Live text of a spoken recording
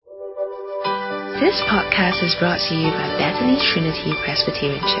This podcast is brought to you by Bethany Trinity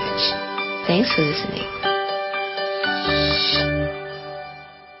Presbyterian Church. Thanks for listening.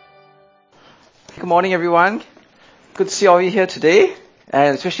 Good morning, everyone. Good to see all of you here today,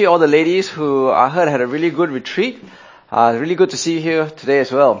 and especially all the ladies who I heard had a really good retreat. Really good to see you here today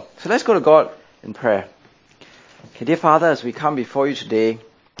as well. So let's go to God in prayer. Okay, dear Father, as we come before you today,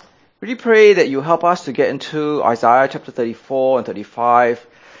 really pray that you help us to get into Isaiah chapter 34 and 35.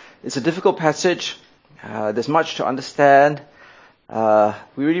 It's a difficult passage. There's much to understand.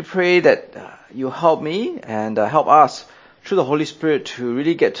 We really pray that you help me and help us through the Holy Spirit to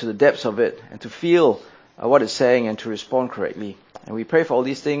really get to the depths of it and to feel what it's saying and to respond correctly. And we pray for all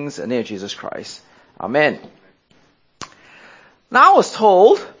these things in the name of Jesus Christ. Amen. Now I was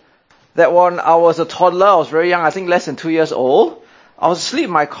told that when I was a toddler, I was very young, I think less than 2 years old, I was asleep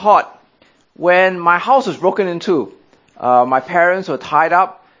in my cot when my house was broken into. My parents were tied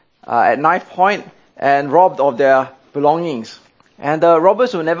up at knife point and robbed of their belongings. And the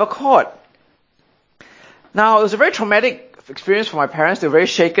robbers were never caught. Now, it was a very traumatic experience for my parents. They were very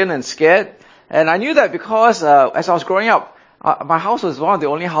shaken and scared. And I knew that because as I was growing up, my house was one of the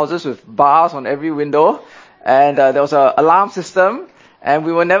only houses with bars on every window. And there was an alarm system. And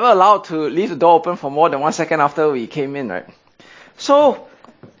we were never allowed to leave the door open for more than 1 second after we came in, right? So,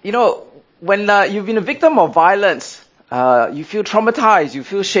 when you've been a victim of violence, you feel traumatized, you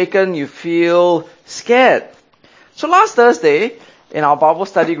feel shaken, you feel scared. So last Thursday, in our Bible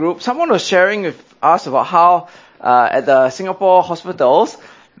study group, someone was sharing with us about how at the Singapore hospitals,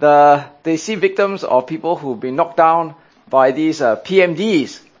 they see victims of people who've been knocked down by these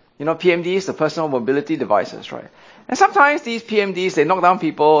PMDs. PMDs, the personal mobility devices, right? And sometimes these PMDs, they knock down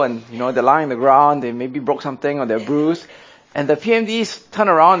people and, they're lying on the ground, they maybe broke something or they're bruised. And the PMDs turn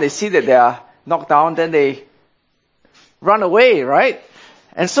around, they see that they are knocked down, then they run away, right?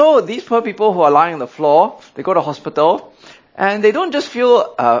 And so these poor people who are lying on the floor, they go to hospital, and they don't just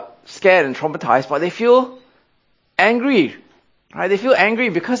feel scared and traumatized, but they feel angry, right? They feel angry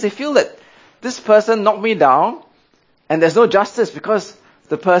because they feel that this person knocked me down, and there's no justice because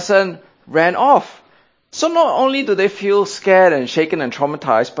the person ran off. So not only do they feel scared and shaken and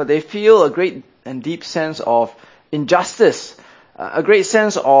traumatized, but they feel a great and deep sense of injustice, a great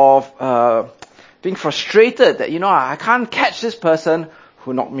sense of being frustrated that, I can't catch this person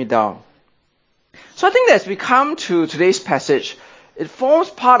who knocked me down. So I think that as we come to today's passage, it forms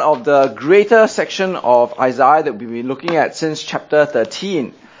part of the greater section of Isaiah that we've been looking at since chapter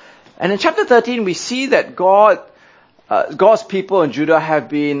 13. And in chapter 13, we see that God's people in Judah have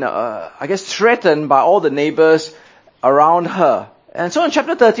been, threatened by all the neighbors around her. And so in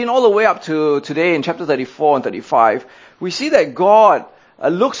chapter 13, all the way up to today in chapter 34 and 35, we see that God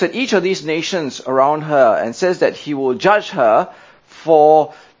looks at each of these nations around her and says that he will judge them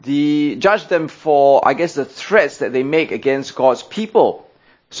for, the threats that they make against God's people.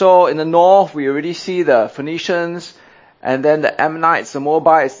 So in the north, we already see the Phoenicians, and then the Ammonites, the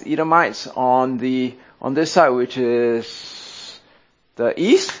Moabites, the Edomites on this side, which is the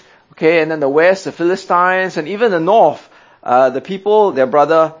east. Okay, and then the west, the Philistines, and even the north, the people, their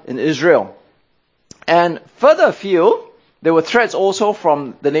brother in Israel. And further afield, there were threats also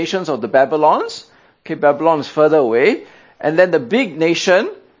from the nations of the Babylons. Okay, Babylon is further away. And then the big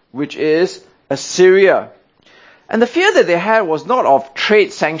nation, which is Assyria. And the fear that they had was not of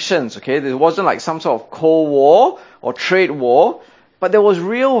trade sanctions, okay? There wasn't like some sort of Cold War or trade war, but there was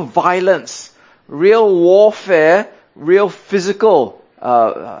real violence, real warfare, real physical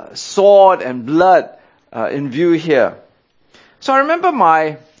sword and blood in view here. So I remember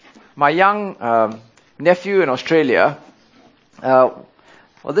my young nephew in Australia.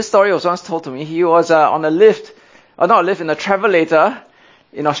 This story was once told to me. He was on a lift, in a travelator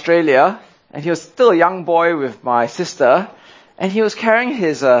in Australia, and he was still a young boy with my sister, and he was carrying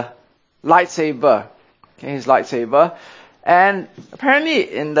his lightsaber. Okay, his lightsaber. And apparently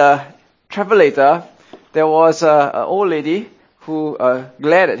in the travelator, there was an old lady who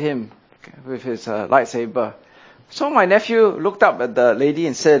glared at him with his lightsaber. So my nephew looked up at the lady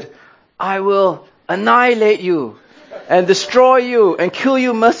and said, "I will annihilate you and destroy you and kill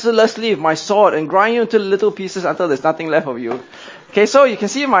you mercilessly with my sword and grind you into little pieces until there's nothing left of you." Okay, so you can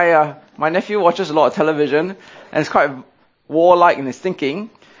see my nephew watches a lot of television and is quite warlike in his thinking.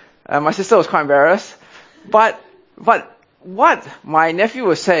 My sister was quite embarrassed. But what my nephew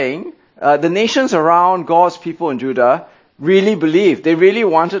was saying, the nations around God's people in Judah really believed. They really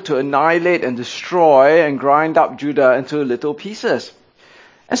wanted to annihilate and destroy and grind up Judah into little pieces.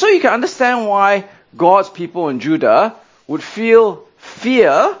 And so you can understand why God's people in Judah would feel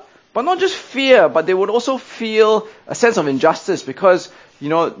fear, but not just fear, but they would also feel a sense of injustice because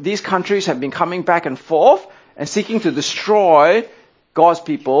these countries have been coming back and forth and seeking to destroy God's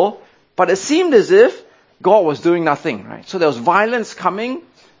people, but it seemed as if God was doing nothing, right? So there was violence coming,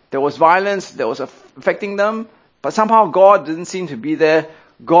 there was violence that was affecting them, but somehow God didn't seem to be there.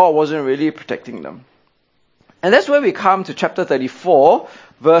 God wasn't really protecting them. And that's where we come to chapter 34,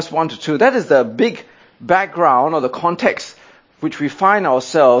 verse 1 to 2. That is the big background or the context which we find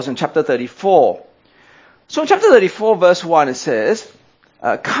ourselves in chapter 34. So in chapter 34, verse 1, it says,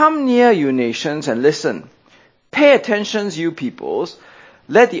 "Come near, you nations, and listen. Pay attention, you peoples.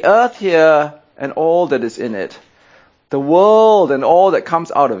 Let the earth hear and all that is in it, the world and all that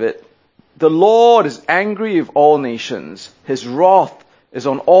comes out of it. The Lord is angry with all nations. His wrath is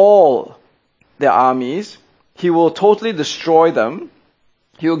on all their armies. He will totally destroy them.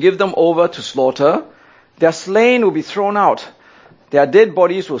 He will give them over to slaughter. Their slain will be thrown out. Their dead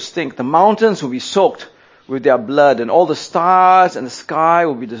bodies will stink. The mountains will be soaked with their blood, and all the stars and the sky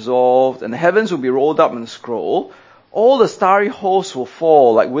will be dissolved, and the heavens will be rolled up in a scroll. All the starry hosts will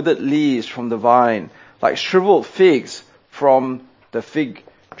fall like withered leaves from the vine, like shriveled figs from the fig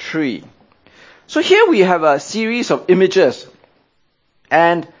tree." So here we have a series of images.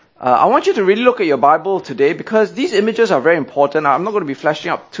 And I want you to really look at your Bible today, because these images are very important. I'm not going to be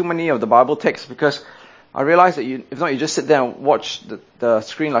flashing up too many of the Bible texts, because I realize that if not, you just sit there and watch the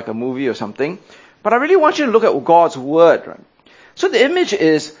screen like a movie or something. But I really want you to look at God's Word. Right? So the image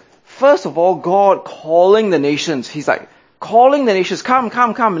is, first of all, God calling the nations. He's like calling the nations, come,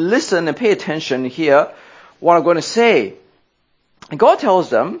 listen and pay attention, hear what I'm going to say. And God tells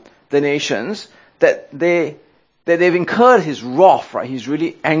them, the nations, that they've incurred His wrath, right? He's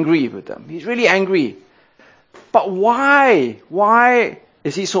really angry with them. He's really angry. But why? Why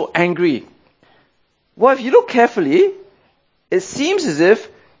is He so angry? Well, if you look carefully, it seems as if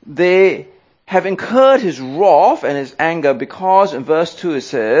they have incurred His wrath and His anger because in verse 2 it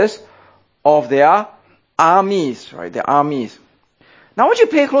says, of their armies, right? Their armies. Now I want you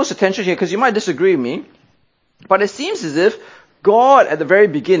to pay close attention here, because you might disagree with me, but it seems as if God at the very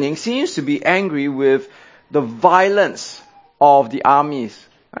beginning seems to be angry with the violence of the armies.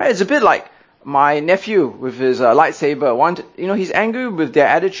 Right? It's a bit like my nephew with his lightsaber. He's angry with their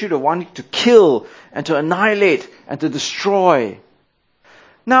attitude of wanting to kill and to annihilate and to destroy.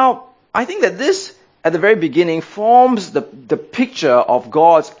 Now, I think that this, at the very beginning, forms the picture of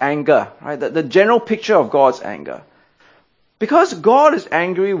God's anger, right? The general picture of God's anger. Because God is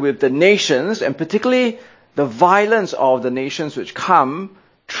angry with the nations, and particularly the violence of the nations which come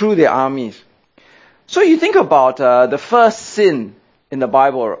through their armies. So you think about the first sin in the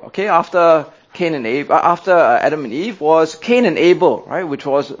Bible, okay? After Adam and Eve, was Cain and Abel, right? Which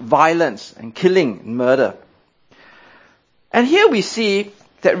was violence and killing and murder. And here we see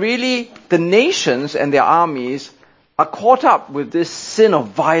that really the nations and their armies are caught up with this sin of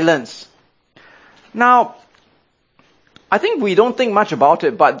violence. Now, I think we don't think much about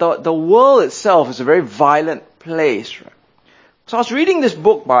it, but the world itself is a very violent place. Right? So I was reading this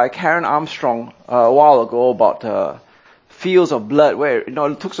book by Karen Armstrong a while ago about Fields of Blood, where it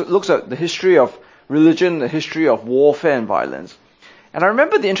looks at the history of religion, the history of warfare and violence. And I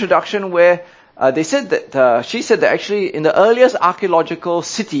remember the introduction where she said that actually in the earliest archaeological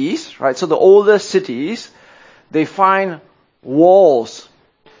cities, right, so the oldest cities, they find walls.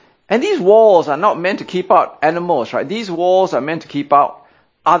 And these walls are not meant to keep out animals, right? These walls are meant to keep out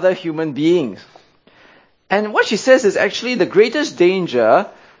other human beings. And what she says is actually the greatest danger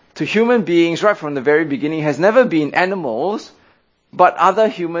to human beings right from the very beginning has never been animals, but other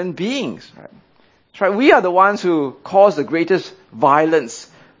human beings. Right? That's right. We are the ones who cause the greatest violence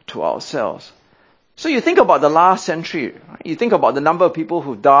to ourselves. So you think about the last century. Right? You think about the number of people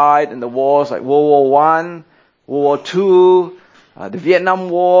who died in the wars like World War I, World War II, the Vietnam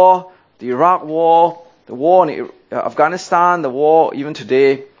War, the Iraq War, the war in Afghanistan, the war even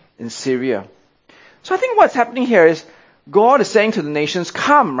today in Syria. So I think what's happening here is God is saying to the nations,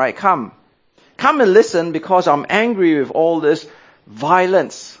 come, right, come. Come and listen, because I'm angry with all this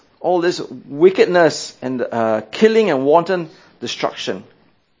violence, all this wickedness and killing and wanton destruction.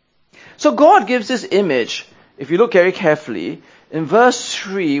 So God gives this image, if you look very carefully, in verse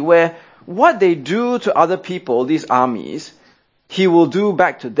 3, where what they do to other people, these armies, He will do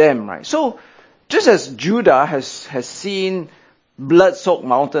back to them, right? So just as Judah has seen blood-soaked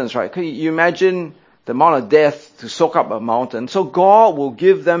mountains, right? Can you imagine the amount of death to soak up a mountain? So God will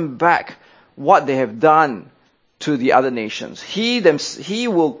give them back what they have done to the other nations. He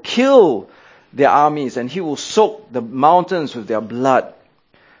will kill their armies, and He will soak the mountains with their blood.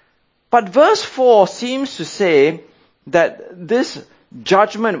 But verse 4 seems to say that this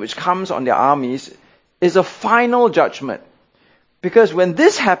judgment which comes on their armies is a final judgment. Because when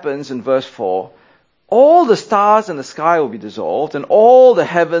this happens in verse 4, all the stars in the sky will be dissolved and all the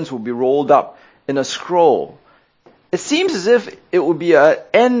heavens will be rolled up in a scroll. It seems as if it would be an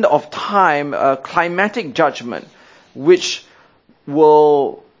end of time, a climatic judgment, which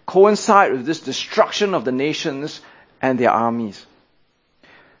will coincide with this destruction of the nations and their armies.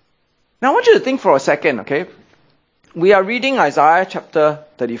 Now I want you to think for a second, okay? We are reading Isaiah chapter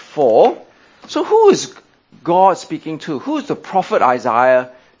 34. So who is God speaking to? Who is the prophet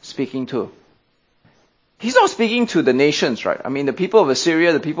Isaiah speaking to? He's not speaking to the nations, right? I mean, the people of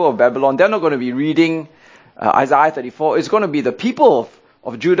Assyria, the people of Babylon, they're not going to be reading Isaiah 34. It's going to be the people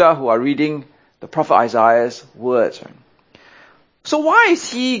of Judah who are reading the prophet Isaiah's words. Right? So why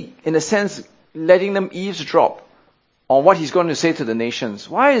is he, in a sense, letting them eavesdrop on what he's going to say to the nations?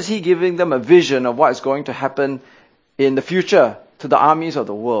 Why is he giving them a vision of what is going to happen in the future to the armies of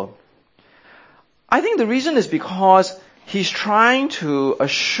the world? I think the reason is because he's trying to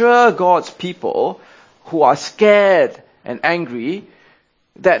assure God's people who are scared and angry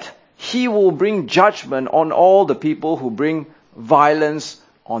that he will bring judgment on all the people who bring violence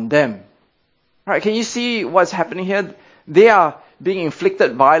on them. Right? Can you see what's happening here? They are being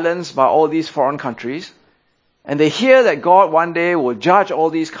inflicted violence by all these foreign countries, and they hear that God one day will judge all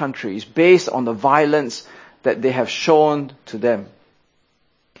these countries based on the violence that they have shown to them.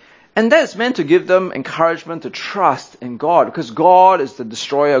 And that's meant to give them encouragement to trust in God, because God is the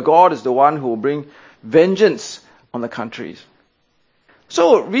destroyer. God is the one who will bring vengeance on the countries.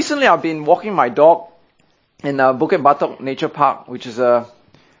 So recently I've been walking my dog in Bukit Batok Nature Park, which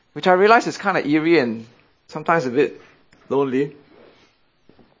I realize is kind of eerie and sometimes a bit lonely.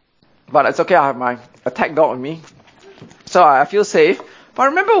 But it's okay, I have my attack dog with me, so I feel safe. But I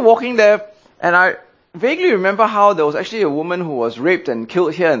remember walking there, and I vaguely remember how there was actually a woman who was raped and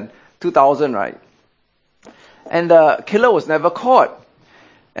killed here in 2000, right? And the killer was never caught.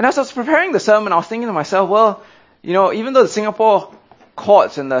 And as I was preparing the sermon, I was thinking to myself, well, you know, even though the Singapore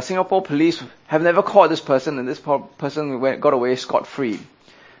courts and the Singapore police have never caught this person, and this person got away scot-free,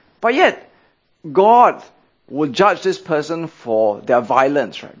 but yet God will judge this person for their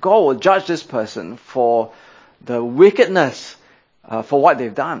violence, right? God will judge this person for the wickedness, for what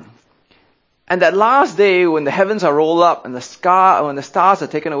they've done. And that last day, when the heavens are rolled up and when the stars are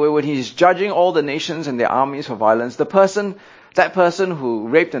taken away, when he's judging all the nations and their armies for violence, that person who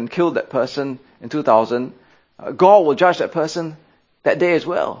raped and killed that person in 2000, God will judge that person that day as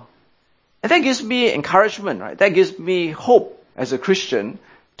well. And that gives me encouragement, right? That gives me hope as a Christian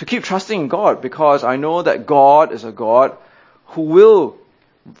to keep trusting in God, because I know that God is a God who will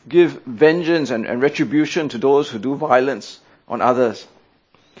give vengeance and retribution to those who do violence on others.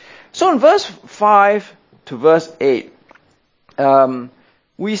 So in verse 5 to verse 8,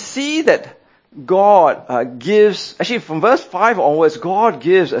 we see that God gives, actually from verse 5 onwards, God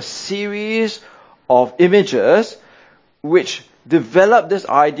gives a series of images which develop this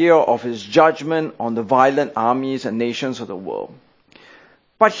idea of his judgment on the violent armies and nations of the world.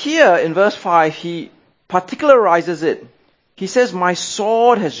 But here in verse 5, he particularizes it. He says, "My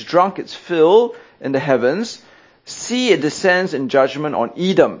sword has drunk its fill in the heavens. See, it descends in judgment on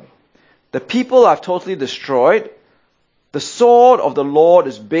Edom. The people I've totally destroyed. The sword of the Lord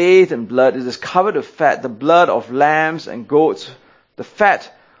is bathed in blood. It is covered with fat, the blood of lambs and goats, the fat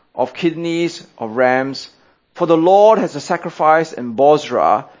of kidneys of rams. For the Lord has a sacrifice in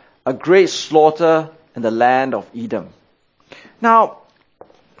Bozrah, a great slaughter in the land of Edom." Now,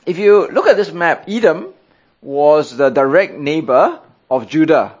 if you look at this map, Edom was the direct neighbor of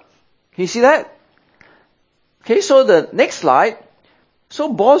Judah. Can you see that? Okay, so the next slide. So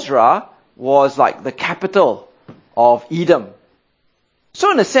Bozrah was like the capital of Edom.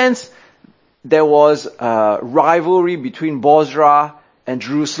 So in a sense, there was a rivalry between Bozrah and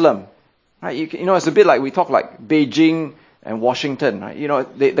Jerusalem. Right? You know, it's a bit like we talk like Beijing and Washington. Right? You know,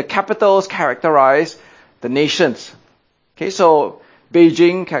 the capitals characterize the nations. Okay, so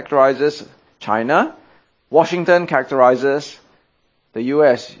Beijing characterizes China. Washington characterizes the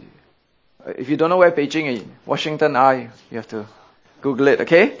US. If you don't know where Beijing and Washington are, you have to Google it,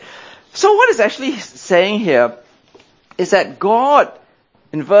 okay? So what it's actually saying here is that God,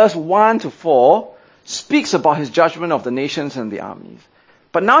 in verse 1 to 4, speaks about his judgment of the nations and the armies.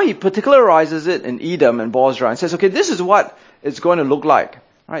 But now he particularizes it in Edom and Bozrah and says, okay, this is what it's going to look like.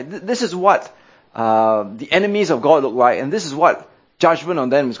 Right? This is what the enemies of God look like, and this is what judgment on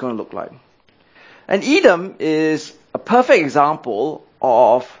them is going to look like. And Edom is a perfect example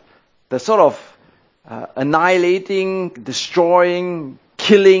of the sort of annihilating, destroying,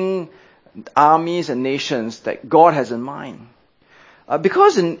 killing armies and nations that God has in mind.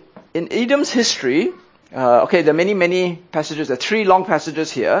 Because in Edom's history, there are many passages. There are 3 long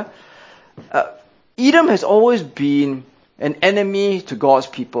passages here. Edom has always been an enemy to God's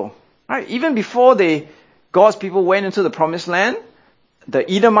people. Right? Even before God's people went into the promised land, the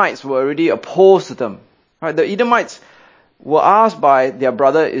Edomites were already opposed to them. Right? The Edomites were asked by their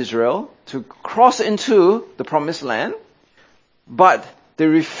brother Israel to cross into the promised land, but they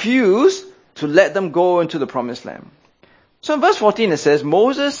refused to let them go into the promised land. So in verse 14 it says,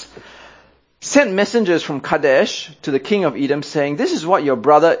 Moses sent messengers from Kadesh to the king of Edom saying, this is what your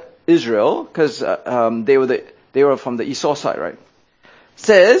brother Israel, because they were from the Esau side, right?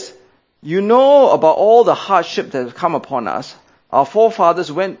 Says, you know about all the hardship that has come upon us. Our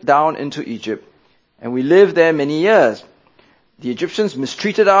forefathers went down into Egypt, and we lived there many years. The Egyptians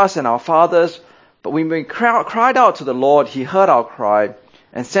mistreated us and our fathers, but when we cried out to the Lord, he heard our cry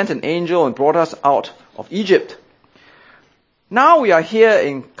and sent an angel and brought us out of Egypt. Now we are here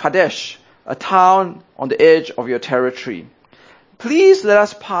in Kadesh, a town on the edge of your territory. Please let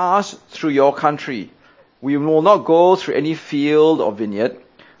us pass through your country. We will not go through any field or vineyard,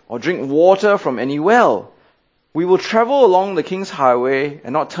 or drink water from any well. We will travel along the king's highway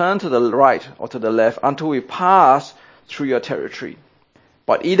and not turn to the right or to the left until we pass through your territory.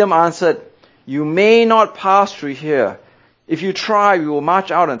 But Edom answered, you may not pass through here. If you try, we will march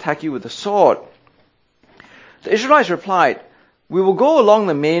out and attack you with the sword. The Israelites replied, we will go along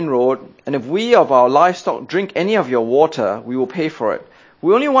the main road, and if we of our livestock drink any of your water, we will pay for it.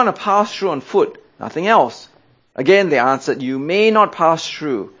 We only want to pass through on foot, nothing else. Again they answered, you may not pass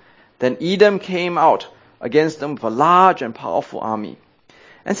through. Then Edom came out against them with a large and powerful army.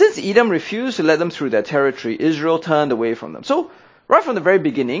 And since Edom refused to let them through their territory, Israel turned away from them. So, right from the very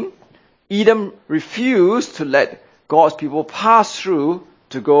beginning, Edom refused to let God's people pass through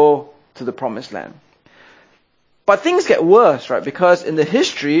to go to the promised land. But things get worse, right? Because in the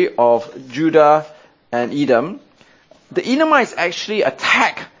history of Judah and Edom, the Edomites actually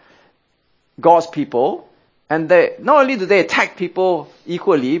attack God's people, and not only do they attack people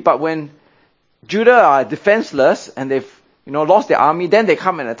equally, but when Judah are defenseless and they've lost their army, then they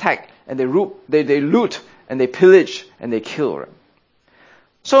come and attack and they loot and they pillage and they kill. Right?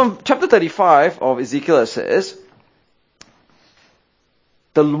 So in chapter 35 of Ezekiel it says,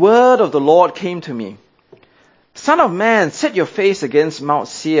 the word of the Lord came to me. Son of man, set your face against Mount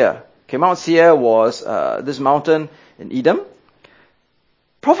Seir. Okay, Mount Seir was this mountain in Edom.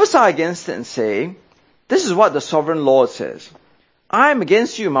 Prophesy against it and say, this is what the sovereign Lord says. I am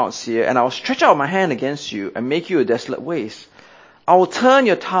against you, Mount Seir, and I will stretch out my hand against you and make you a desolate waste. I will turn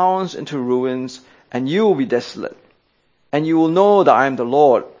your towns into ruins, and you will be desolate. And you will know that I am the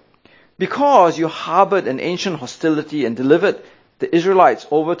Lord. Because you harbored an ancient hostility and delivered the Israelites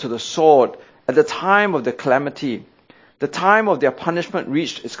over to the sword at the time of the calamity, the time of their punishment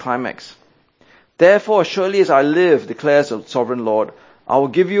reached its climax. Therefore, surely as I live, declares the sovereign Lord, I will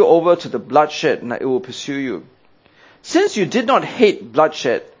give you over to the bloodshed, and it will pursue you. Since you did not hate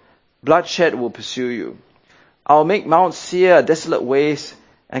bloodshed, bloodshed will pursue you. I will make Mount Seir a desolate waste,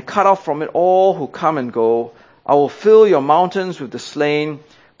 and cut off from it all who come and go. I will fill your mountains with the slain.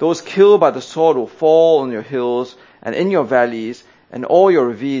 Those killed by the sword will fall on your hills, and in your valleys, and all your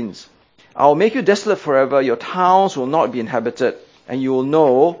ravines. I will make you desolate forever. Your towns will not be inhabited, and you will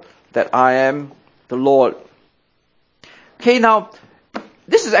know that I am the Lord. Okay, now,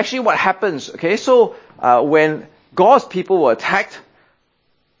 this is actually what happens. Okay, so when God's people were attacked,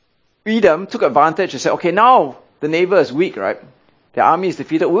 Edom took advantage and said, okay, now the neighbor is weak, right? Their army is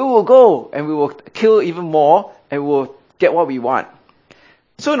defeated. We will go and we will kill even more and we will get what we want.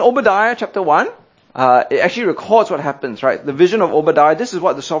 So in Obadiah chapter 1, it actually records what happens, right? The vision of Obadiah, this is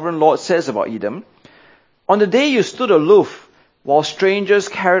what the sovereign Lord says about Edom. On the day you stood aloof, while strangers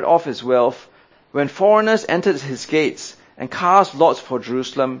carried off his wealth, when foreigners entered his gates and cast lots for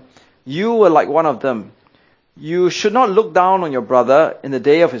Jerusalem, you were like one of them. You should not look down on your brother in the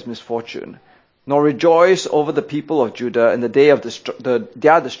day of his misfortune, nor rejoice over the people of Judah in the day of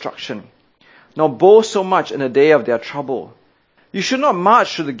their destruction, nor boast so much in the day of their trouble. You should not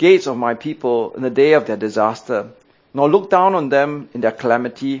march through the gates of my people in the day of their disaster, nor look down on them in their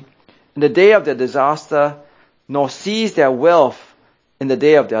calamity, in the day of their disaster, nor seize their wealth in the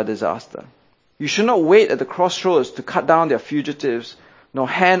day of their disaster. You should not wait at the crossroads to cut down their fugitives, nor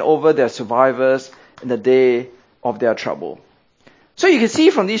hand over their survivors in the day of their trouble. So you can see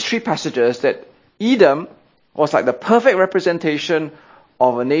from these three passages that Edom was like the perfect representation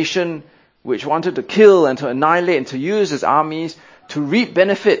of a nation which wanted to kill and to annihilate and to use its armies to reap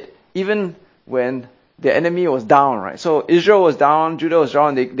benefit even when their enemy was down, right? So Israel was down, Judah was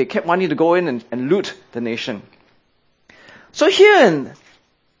down, they kept wanting to go in and loot the nation. So here in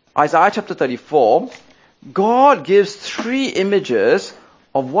Isaiah chapter 34, God gives three images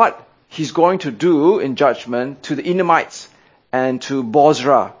of what he's going to do in judgment to the Edomites and to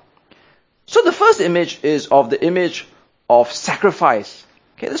Bozrah. So the first image is of the image of sacrifice.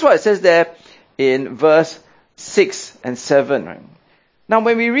 Okay, that's what it says there in verse 6 and 7. Right? Now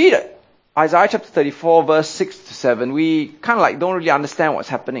when we read Isaiah chapter 34 verse 6 to 7, we kind of don't really understand what's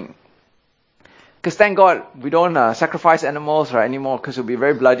happening. Because thank God we don't sacrifice animals anymore, because it'll be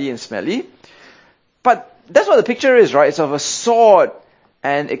very bloody and smelly. But that's what the picture is, right? It's of a sword,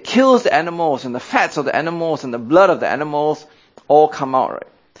 and it kills the animals, and the fats of the animals and the blood of the animals all come out, right?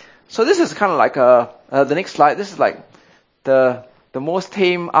 So this is kind of like the next slide. This is like the most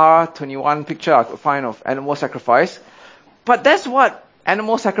tame R21 picture I could find of animal sacrifice. But that's what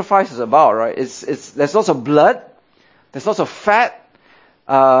animal sacrifice is about, right? There's lots of blood, there's lots of fat,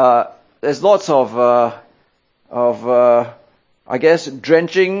 there's lots of I guess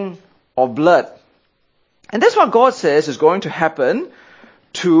drenching of blood. And that's what God says is going to happen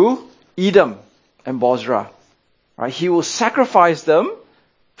to Edom and Bozrah. Right? He will sacrifice them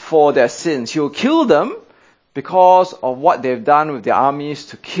for their sins. He will kill them because of what they've done with their armies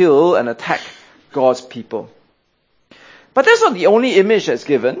to kill and attack God's people. But that's not the only image that's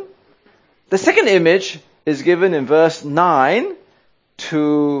given. The second image is given in verse 9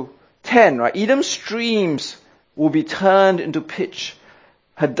 to 10. Right? Edom's streams will be turned into pitch,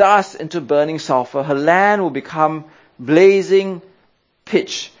 her dust into burning sulfur, her land will become blazing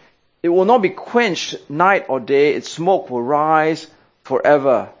pitch. It will not be quenched night or day, its smoke will rise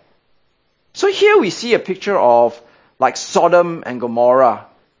forever. So here we see a picture of like Sodom and Gomorrah.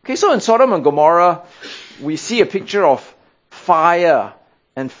 Okay, so in Sodom and Gomorrah, we see a picture of fire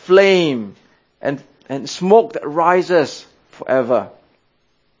and flame and smoke that rises forever.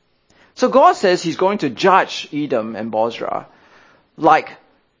 So God says he's going to judge Edom and Bozrah like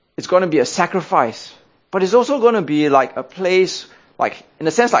it's going to be a sacrifice, but it's also going to be like a place, like in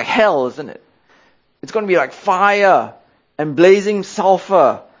a sense like hell, isn't it? It's going to be like fire and blazing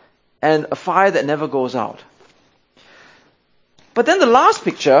sulfur and a fire that never goes out. But then the last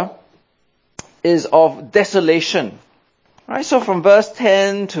picture is of desolation. Right? So from verse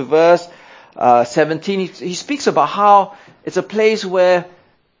 10 to verse 17, he speaks about how it's a place where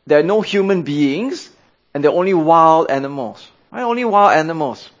there are no human beings and there are only wild animals. Right? Only wild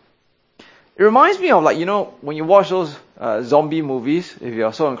animals. It reminds me of when you watch those zombie movies, if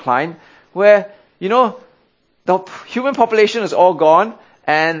you're so inclined, where, the human population is all gone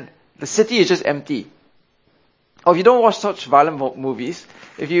and the city is just empty. Or if you don't watch such violent movies,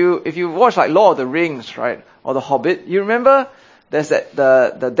 if you watch like Lord of the Rings, right, or The Hobbit, you remember there's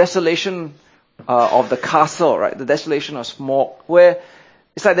the desolation of the castle, right, the desolation of Smaug, where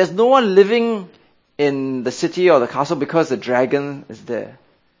it's like there's no one living in the city or the castle because the dragon is there.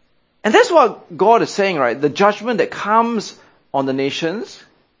 And that's what God is saying, right? The judgment that comes on the nations,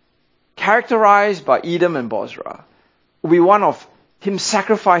 characterized by Edom and Bozrah, will be one of him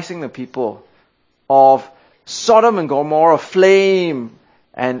sacrificing the people, of Sodom and Gomorrah, flame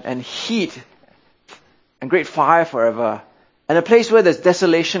and heat and great fire forever, and a place where there's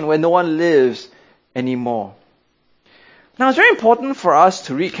desolation, where no one lives anymore. Now it's very important for us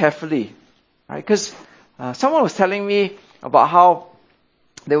to read carefully, right? Because someone was telling me about how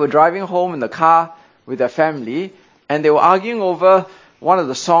they were driving home in the car with their family, and they were arguing over one of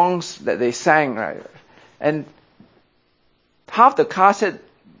the songs that they sang, right? And half the car said,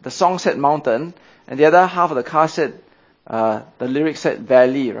 the song said mountain, and the other half of the car said, the lyrics said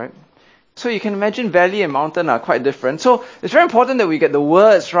valley, right? So you can imagine valley and mountain are quite different. So it's very important that we get the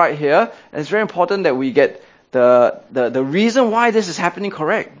words right here, and it's very important that we get the reason why this is happening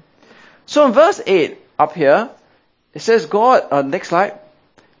correct. So in verse 8 up here, it says God, next slide,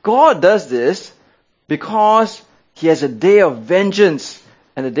 God does this because he has a day of vengeance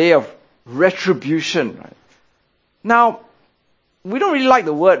and a day of retribution. Right? Now, we don't really like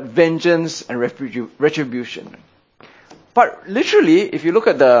the word vengeance and retribution. But literally, if you look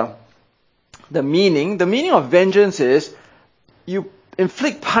at the meaning of vengeance is you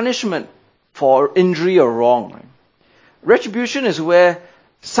inflict punishment for injury or wrong. Right? Retribution is where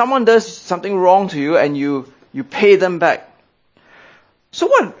someone does something wrong to you and you pay them back. So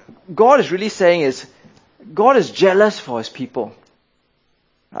what God is really saying is, God is jealous for his people.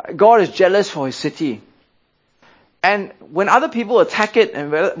 God is jealous for his city. And when other people attack it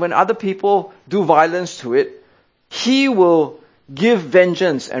and when other people do violence to it, he will give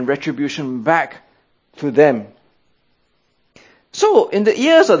vengeance and retribution back to them. So in the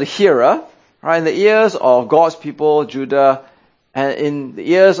ears of the hearer, right, in the ears of God's people, Judah, and in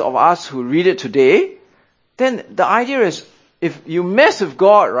the ears of us who read it today, then the idea is, if you mess with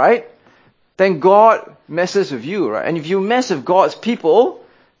God, right, then God messes with you, right? And if you mess with God's people,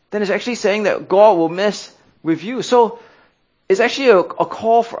 then it's actually saying that God will mess with you. So it's actually a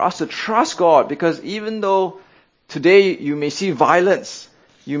call for us to trust God, because even though today you may see violence,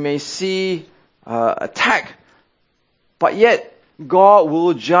 you may see attack, but yet God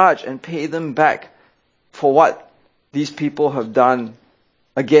will judge and pay them back for what these people have done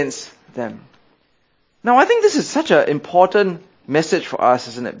against them. Now, I think this is such an important message for us,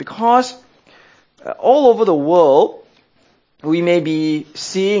 isn't it? Because all over the world, we may be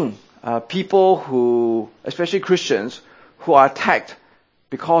seeing people who, especially Christians, who are attacked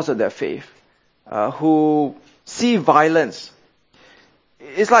because of their faith, who see violence.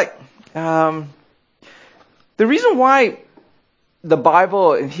 It's like the reason why the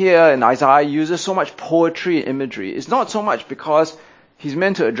Bible in here in Isaiah uses so much poetry and imagery is not so much because he's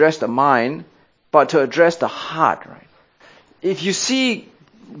meant to address the mind, but to address the heart, right? If you see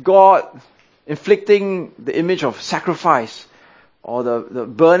God inflicting the image of sacrifice, or the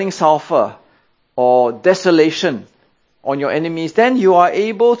burning sulfur, or desolation on your enemies, then you are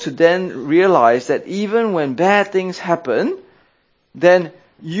able to then realize that even when bad things happen, then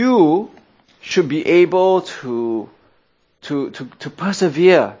you should be able to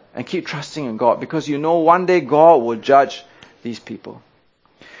persevere and keep trusting in God, because you know one day God will judge these people.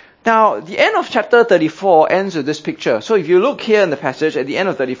 Now, the end of chapter 34 ends with this picture. So if you look here in the passage at the end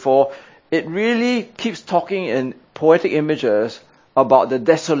of 34, it really keeps talking in poetic images about the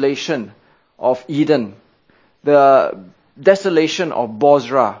desolation of Eden, the desolation of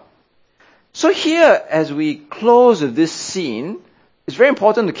Bozrah. So here, as we close with this scene, it's very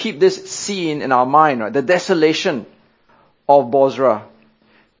important to keep this scene in our mind, right? The desolation of Bozrah.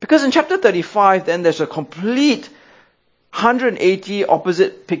 Because in chapter 35, then there's a complete 180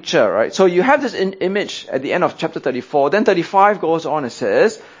 opposite picture, right? So you have this image at the end of chapter 34. Then 35 goes on and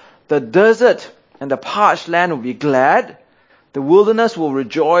says, the desert and the parched land will be glad. The wilderness will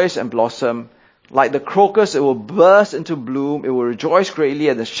rejoice and blossom. Like the crocus, it will burst into bloom. It will rejoice greatly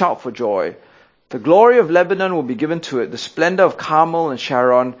and shout for joy. The glory of Lebanon will be given to it, the splendor of Carmel and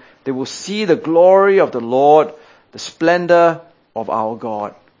Sharon. They will see the glory of the Lord, the splendor of our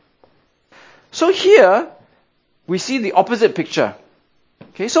God. So here, we see the opposite picture.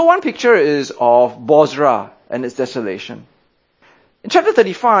 Okay, so one picture is of Bozrah and its desolation. In chapter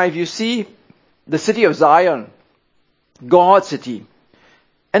 35, you see the city of Zion, God's city.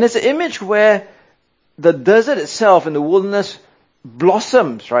 And it's an image where the desert itself and the wilderness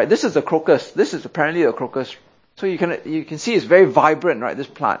blossoms, right? This is the crocus. This is apparently the crocus. So you can see it's very vibrant, right, this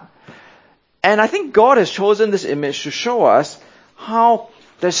plant. And I think God has chosen this image to show us how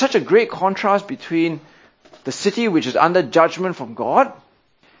there's such a great contrast between the city which is under judgment from God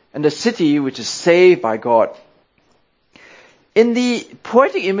and the city which is saved by God. In the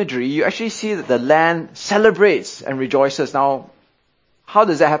poetic imagery, you actually see that the land celebrates and rejoices. Now, how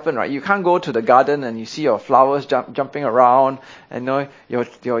does that happen, right? You can't go to the garden and you see your flowers jumping around and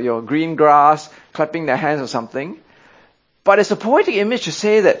your green grass clapping their hands or something. But it's a poetic image to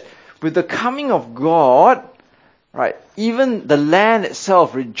say that with the coming of God, right, even the land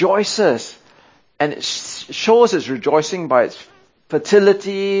itself rejoices, and it shows its rejoicing by its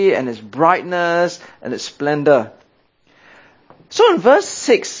fertility and its brightness and its splendor. So in verse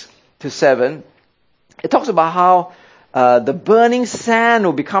 6 to 7, it talks about how the burning sand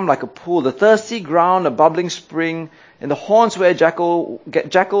will become like a pool, the thirsty ground, a bubbling spring, in the haunts where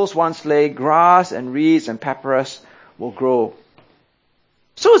jackals once lay, grass and reeds and papyrus will grow.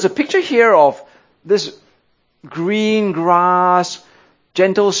 So it's a picture here of this green grass,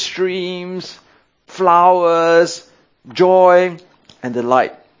 gentle streams, flowers, joy, and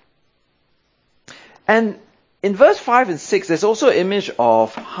delight. And in verse 5 and 6, there's also an image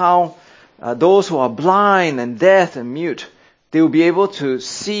of how those who are blind and deaf and mute, they will be able to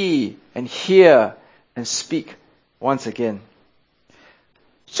see and hear and speak once again.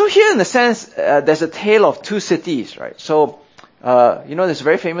 So here, in a sense, there's a tale of two cities, right? So, there's a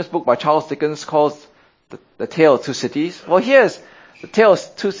very famous book by Charles Dickens called The Tale of Two Cities. Well, here's the Tale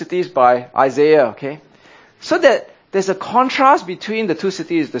of Two Cities by Isaiah, okay? So that there's a contrast between the two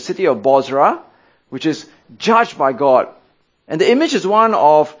cities, the city of Bozrah, which is judged by God. And the image is one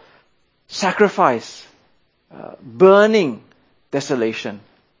of sacrifice, burning, desolation.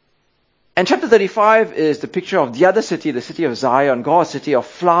 And chapter 35 is the picture of the other city, the city of Zion, God's city of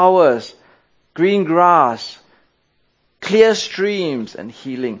flowers, green grass, clear streams, and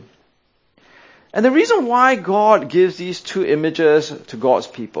healing. And the reason why God gives these two images to God's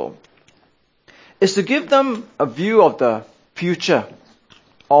people is to give them a view of the future,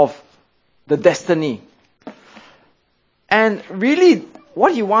 of the destiny. And really,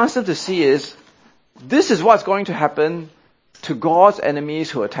 what he wants them to see is, this is what's going to happen to God's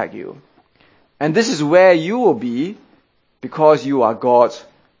enemies who attack you. And this is where you will be because you are God's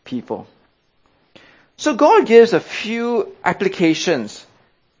people. So God gives a few applications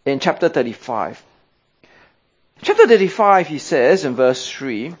in chapter 35. Chapter 35, he says in verse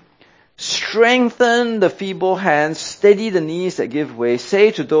 3, strengthen the feeble hands, steady the knees that give way.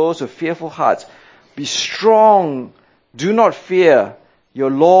 Say to those with fearful hearts, be strong, do not fear. Your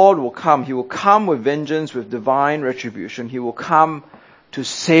Lord will come. He will come with vengeance, with divine retribution. He will come to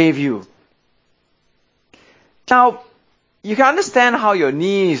save you. Now, you can understand how your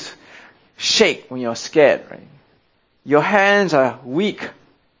knees shake when you're scared, right? Your hands are weak.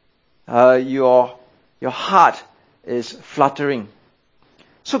 Your heart is fluttering.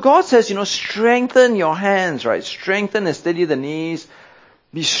 So God says, strengthen your hands, right? Strengthen and steady the knees.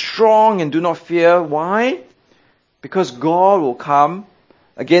 Be strong and do not fear. Why? Because God will come.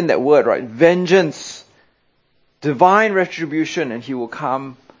 Again, that word, right? Vengeance, divine retribution, and He will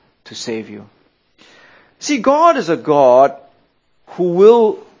come to save you. See, God is a God who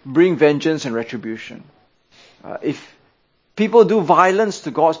will bring vengeance and retribution. If people do violence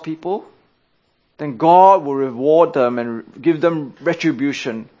to God's people, then God will reward them and give them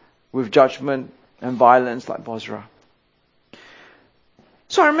retribution with judgment and violence like Bozrah.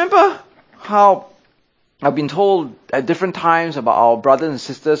 So I remember how I've been told at different times about our brothers and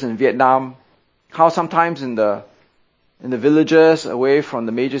sisters in Vietnam, how sometimes in the villages away from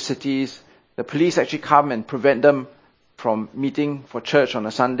the major cities, the police actually come and prevent them from meeting for church on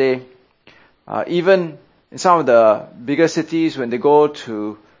a Sunday. Even in some of the bigger cities, when they go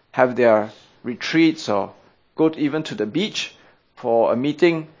to have their retreats or go even to the beach for a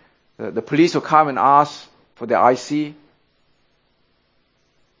meeting, the police will come and ask for their IC.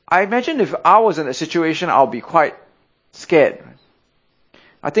 I imagine if I was in a situation, I'll be quite scared.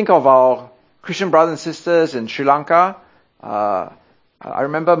 I think of our Christian brothers and sisters in Sri Lanka. I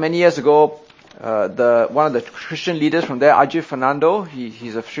remember many years ago, one of the Christian leaders from there, Ajit Fernando,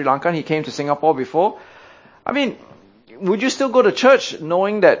 he's a Sri Lankan, he came to Singapore before. I mean, would you still go to church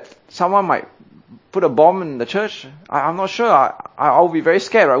knowing that someone might put a bomb in the church? I'm not sure. I'll be very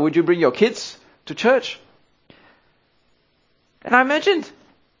scared, right? Would you bring your kids to church? And I imagined,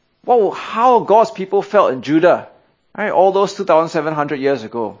 how God's people felt in Judah, right? All those 2,700 years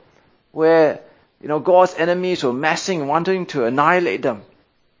ago, where, God's enemies were massing, wanting to annihilate them.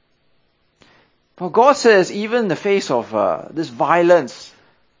 But God says, even in the face of this violence,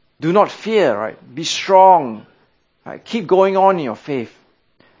 do not fear, right? Be strong, right? Keep going on in your faith.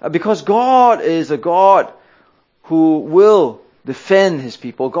 Because God is a God who will defend His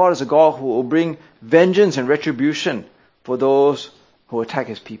people. God is a God who will bring vengeance and retribution for those who attack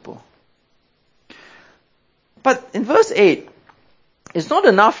His people. But in verse 8, it's not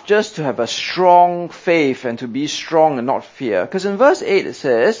enough just to have a strong faith and to be strong and not fear. Because in verse 8 it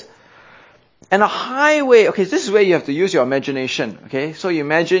says, and a highway, okay, this is where you have to use your imagination, okay? So you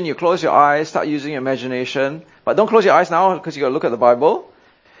imagine, you close your eyes, start using your imagination. But don't close your eyes now because you got to look at the Bible.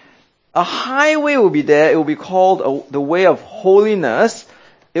 A highway will be there. It will be called the way of holiness.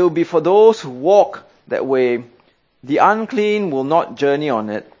 It will be for those who walk that way. The unclean will not journey on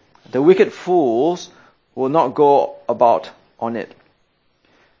it. The wicked fools will not go about on it.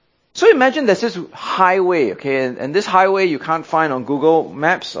 So imagine there's this highway, okay, and this highway you can't find on Google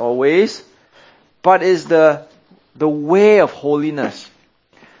Maps or Waze, but is the way of holiness.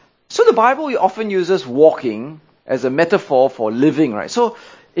 So the Bible often uses walking as a metaphor for living, right? So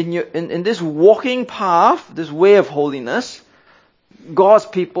in this walking path, this way of holiness, God's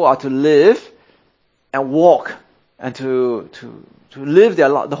people are to live and walk and to live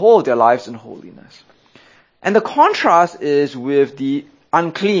the whole of their lives in holiness. And the contrast is with the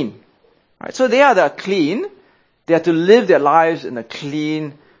unclean. Right? So they are the clean. They are to live their lives in a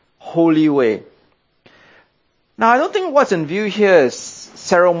clean, holy way. Now, I don't think what's in view here is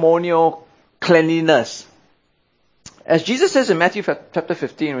ceremonial cleanliness. As Jesus says in Matthew chapter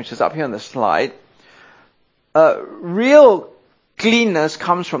 15, which is up here on the slide, real cleanness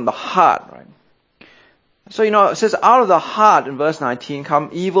comes from the heart, right? So, it says, out of the heart, in verse 19,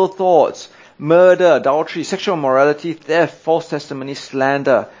 come evil thoughts, murder, adultery, sexual immorality, theft, false testimony,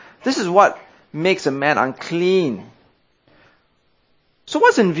 slander. This is what makes a man unclean. So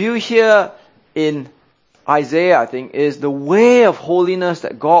what's in view here in Isaiah, I think, is the way of holiness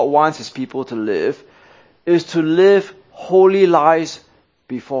that God wants His people to live is to live holy lives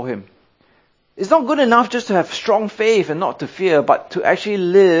before Him. It's not good enough just to have strong faith and not to fear, but to actually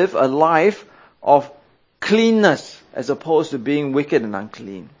live a life of cleanness as opposed to being wicked and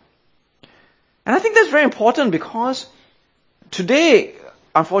unclean. And I think that's very important because today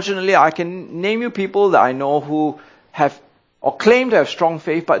unfortunately, I can name you people that I know who have or claim to have strong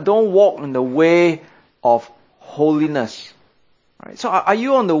faith, but don't walk in the way of holiness. Right? So are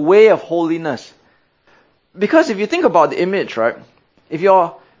you on the way of holiness? Because if you think about the image, right? If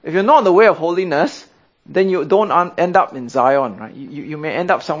you're not on the way of holiness, then you don't end up in Zion, right? You may end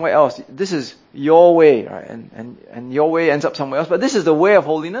up somewhere else. This is your way, right? And your way ends up somewhere else. But this is the way of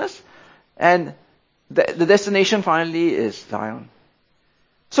holiness, and the destination finally is Zion.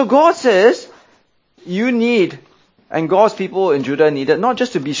 So God says, you need, and God's people in Judah needed, not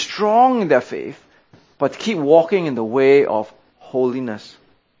just to be strong in their faith, but to keep walking in the way of holiness.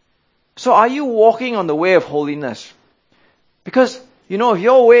 So are you walking on the way of holiness? Because, if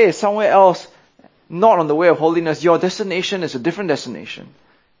your way is somewhere else, not on the way of holiness, your destination is a different destination.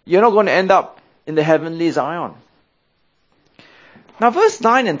 You're not going to end up in the heavenly Zion. Now verse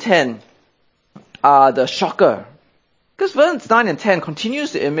 9 and 10 are the shocker. Because verse 9 and 10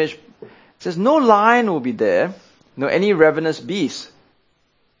 continues the image. It says, no lion will be there, nor any ravenous beast.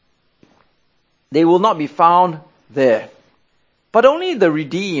 They will not be found there. But only the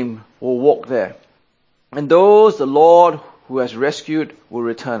redeemed will walk there. And those the Lord who has rescued will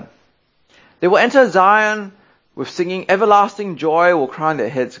return. They will enter Zion with singing. Everlasting joy will crown their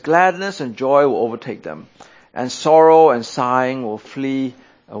heads. Gladness and joy will overtake them. And sorrow and sighing will flee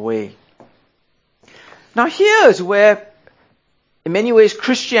away. Now here is where, in many ways,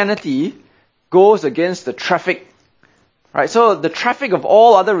 Christianity goes against the traffic. Right? So the traffic of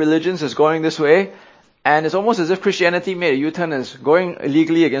all other religions is going this way. And it's almost as if Christianity made a U-turn and is going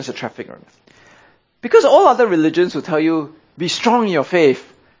illegally against the traffic. Because all other religions will tell you, be strong in your faith.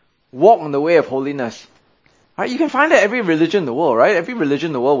 Walk on the way of holiness. Right? You can find that every religion in the world, right? Every religion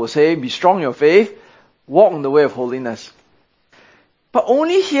in the world will say, be strong in your faith. Walk on the way of holiness. But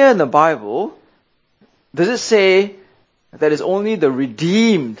only here in the Bible does it say that it's only the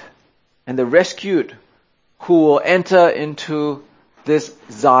redeemed and the rescued who will enter into this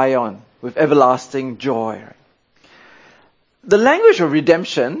Zion with everlasting joy. The language of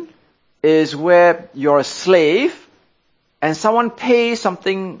redemption is where you're a slave and someone pays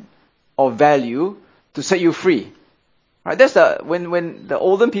something of value to set you free. Right? That's when the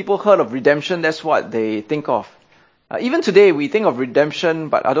olden people heard of redemption, that's what they think of. Even today, we think of redemption,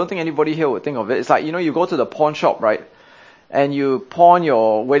 but I don't think anybody here would think of it. It's like, you go to the pawn shop, right? And you pawn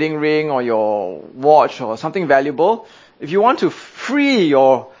your wedding ring or your watch or something valuable. If you want to free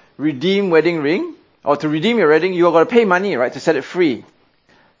your redeemed wedding ring, or to redeem your wedding, you're going to pay money, right, to set it free.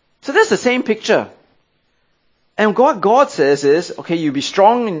 So that's the same picture. And what God says is, okay, you be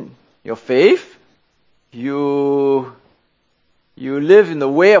strong in your faith, you live in the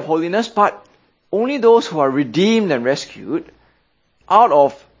way of holiness, but only those who are redeemed and rescued out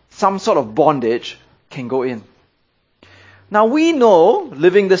of some sort of bondage can go in. Now we know,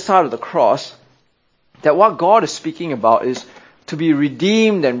 living this side of the cross, that what God is speaking about is to be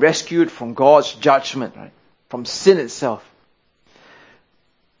redeemed and rescued from God's judgment, right? From sin itself.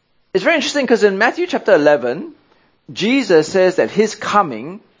 It's very interesting because in Matthew chapter 11, Jesus says that his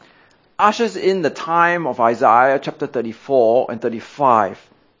coming ushers in the time of Isaiah chapter 34 and 35.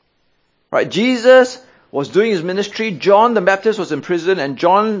 Right? Jesus was doing his ministry. John the Baptist was in prison, and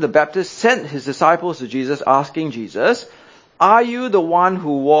John the Baptist sent his disciples to Jesus, asking Jesus, are you the one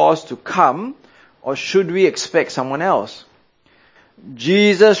who was to come, or should we expect someone else?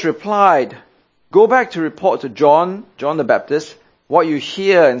 Jesus replied, go back to report to John the Baptist, what you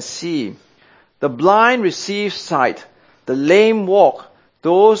hear and see. The blind receive sight, the lame walk,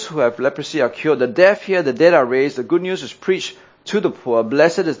 those who have leprosy are cured, the deaf hear, the dead are raised, the good news is preached to the poor.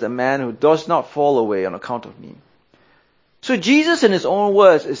 Blessed is the man who does not fall away on account of me. So Jesus, in his own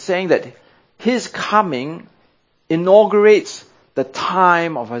words, is saying that his coming inaugurates the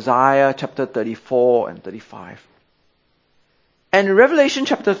time of Isaiah chapter 34 and 35. And in Revelation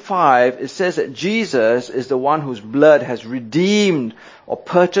chapter 5, it says that Jesus is the one whose blood has redeemed or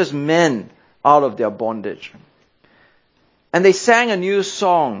purchased men out of their bondage. And they sang a new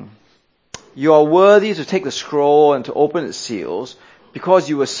song. You are worthy to take the scroll and to open its seals, because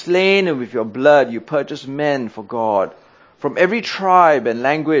you were slain, and with your blood you purchased men for God, from every tribe and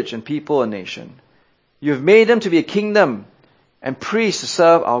language and people and nation. You have made them to be a kingdom and priests to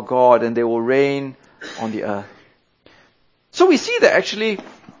serve our God, and they will reign on the earth. So we see that actually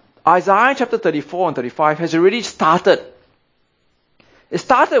Isaiah chapter 34 and 35 has already started. It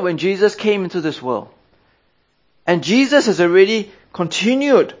started when Jesus came into this world. And Jesus has already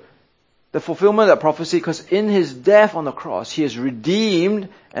continued the fulfillment of that prophecy, because in his death on the cross, he has redeemed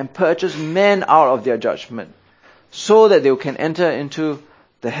and purchased men out of their judgment, so that they can enter into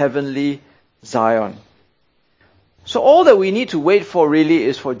the heavenly Zion. So all that we need to wait for really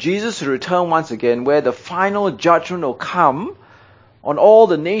is for Jesus to return once again, where the final judgment will come on all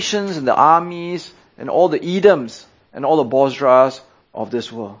the nations and the armies and all the Edoms and all the Bozrahs of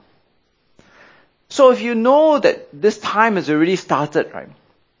this world. So if you know that this time has already started, right?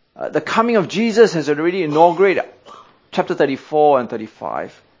 The coming of Jesus has already inaugurated chapter 34 and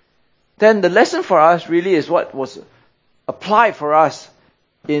 35. Then the lesson for us really is what was applied for us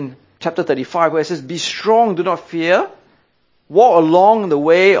in chapter 35, where it says, be strong, do not fear, walk along the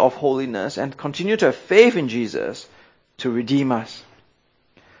way of holiness, and continue to have faith in Jesus to redeem us.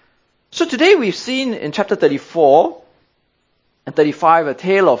 So today we've seen in chapter 34 and 35 a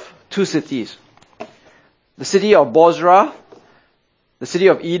tale of two cities. The city of Bozrah, the city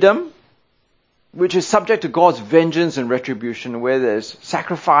of Edom, which is subject to God's vengeance and retribution, where there's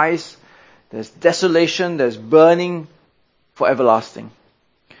sacrifice, there's desolation, there's burning for everlasting.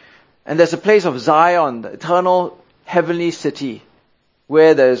 And there's a place of Zion, the eternal heavenly city,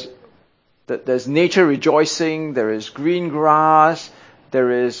 where there's nature rejoicing, there is green grass,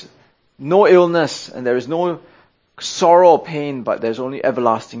 there is no illness, and there is no sorrow or pain, but there's only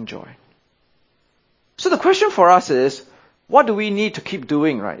everlasting joy. So the question for us is, what do we need to keep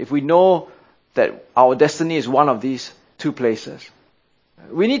doing, right? If we know that our destiny is one of these two places.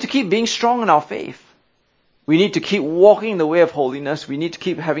 We need to keep being strong in our faith. We need to keep walking the way of holiness. We need to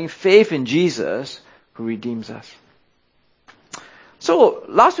keep having faith in Jesus who redeems us. So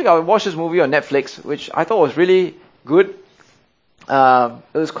last week I watched this movie on Netflix, which I thought was really good.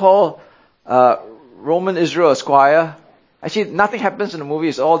 It was called Roman Israel Esquire. Actually, nothing happens in the movie.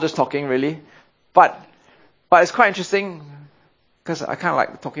 It's all just talking, really. But it's quite interesting because I kind of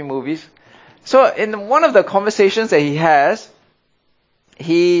like talking movies. So in one of the conversations that he has,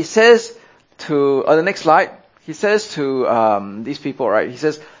 he says to, on the next slide, he says to these people, right? He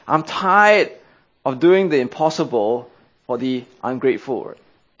says, I'm tired of doing the impossible for the ungrateful. And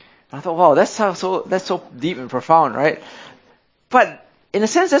I thought, wow, that's so deep and profound, right? But in a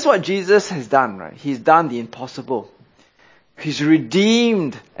sense, that's what Jesus has done, right? He's done the impossible. He's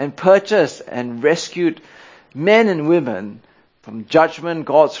redeemed and purchased and rescued men and women from judgment,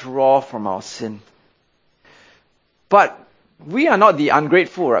 God's wrath, from our sin. But we are not the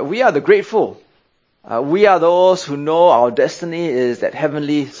ungrateful, right? We are the grateful. We are those who know our destiny is that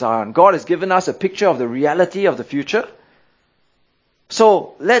heavenly Zion. God has given us a picture of the reality of the future.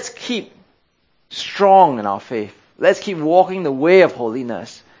 So let's keep strong in our faith. Let's keep walking the way of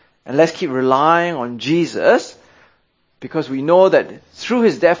holiness. And let's keep relying on Jesus, because we know that through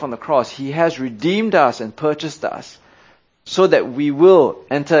His death on the cross, He has redeemed us and purchased us so that we will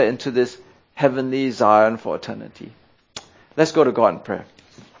enter into this heavenly Zion for eternity. Let's go to God in prayer.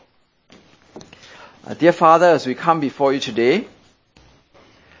 Dear Father, as we come before you today,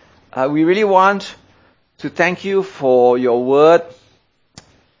 we really want to thank you for your word.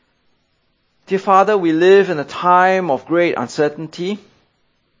 Dear Father, we live in a time of great uncertainty.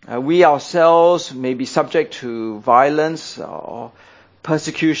 We ourselves may be subject to violence or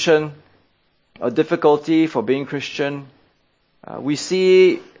persecution or difficulty for being Christian. We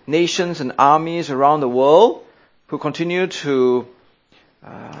see nations and armies around the world who continue to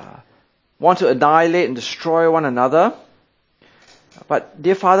want to annihilate and destroy one another. But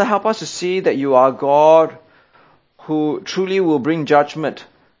dear Father, help us to see that you are God who truly will bring judgment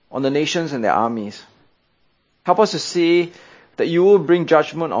on the nations and their armies. Help us to see that you will bring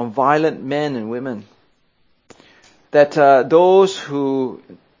judgment on violent men and women. That those who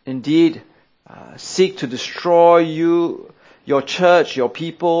indeed seek to destroy you, your church, your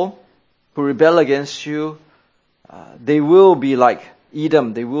people, who rebel against you, they will be like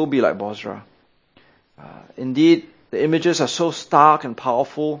Edom, they will be like Bozrah. Indeed, the images are so stark and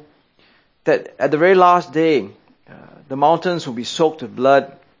powerful that at the very last day, the mountains will be soaked with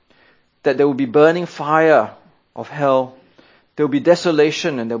blood, that there will be burning fire of hell, there will be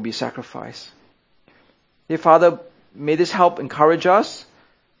desolation and there will be sacrifice. Dear Father, may this help encourage us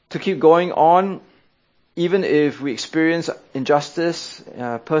to keep going on, even if we experience injustice,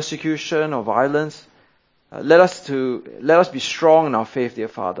 persecution or violence. Let us be strong in our faith, dear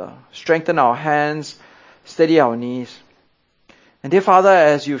Father. Strengthen our hands, steady our knees. And dear Father,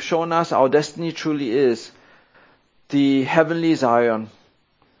 as you've shown us, our destiny truly is the heavenly Zion.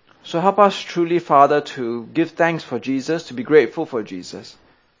 So help us truly, Father, to give thanks for Jesus, to be grateful for Jesus,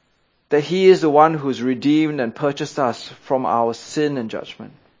 that He is the one who's redeemed and purchased us from our sin and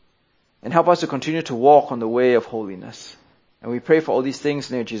judgment. And help us to continue to walk on the way of holiness. And we pray for all these things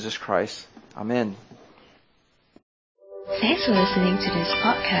in the name of Jesus Christ. Amen. Thanks for listening to this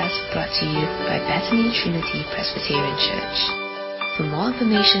podcast brought to you by Bethany Trinity Presbyterian Church. For more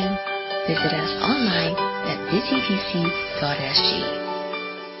information, Visit us online at busyvc.sg.